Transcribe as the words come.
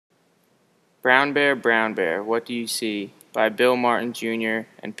Brown Bear, What Do You See? By Bill Martin Jr.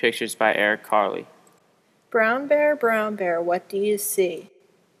 and pictures by Eric Carley. Brown bear, what do you see?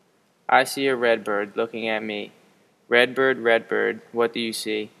 I see a redbird looking at me. Redbird, what do you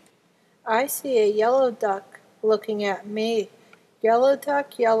see? I see a yellow duck looking at me. Yellow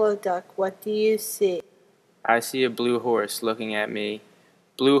duck, what do you see? I see a blue horse looking at me.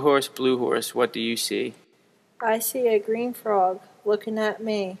 Blue horse, what do you see? I see a green frog looking at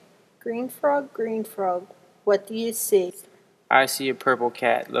me. Green frog, what do you see? I see a purple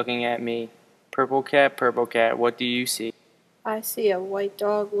cat looking at me. Purple cat, what do you see? I see a white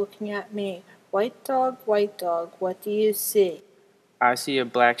dog looking at me. White dog, what do you see? I see a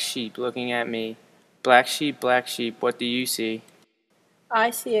black sheep looking at me. Black sheep, what do you see? I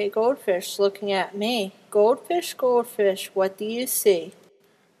see a goldfish looking at me. Goldfish, what do you see?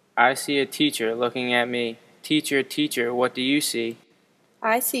 I see a teacher looking at me. Teacher, what do you see?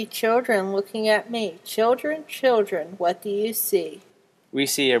 I see children looking at me. Children, what do you see? We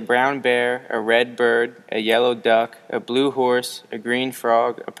see a brown bear, a red bird, a yellow duck, a blue horse, a green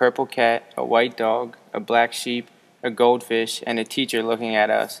frog, a purple cat, a white dog, a black sheep, a goldfish, and a teacher looking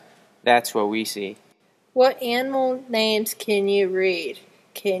at us. That's what we see. What animal names can you read?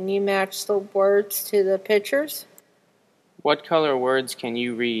 Can you match the words to the pictures? What color words can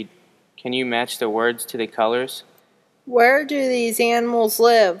you read? Can you match the words to the colors? Where do these animals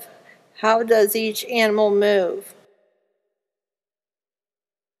live? How does each animal move?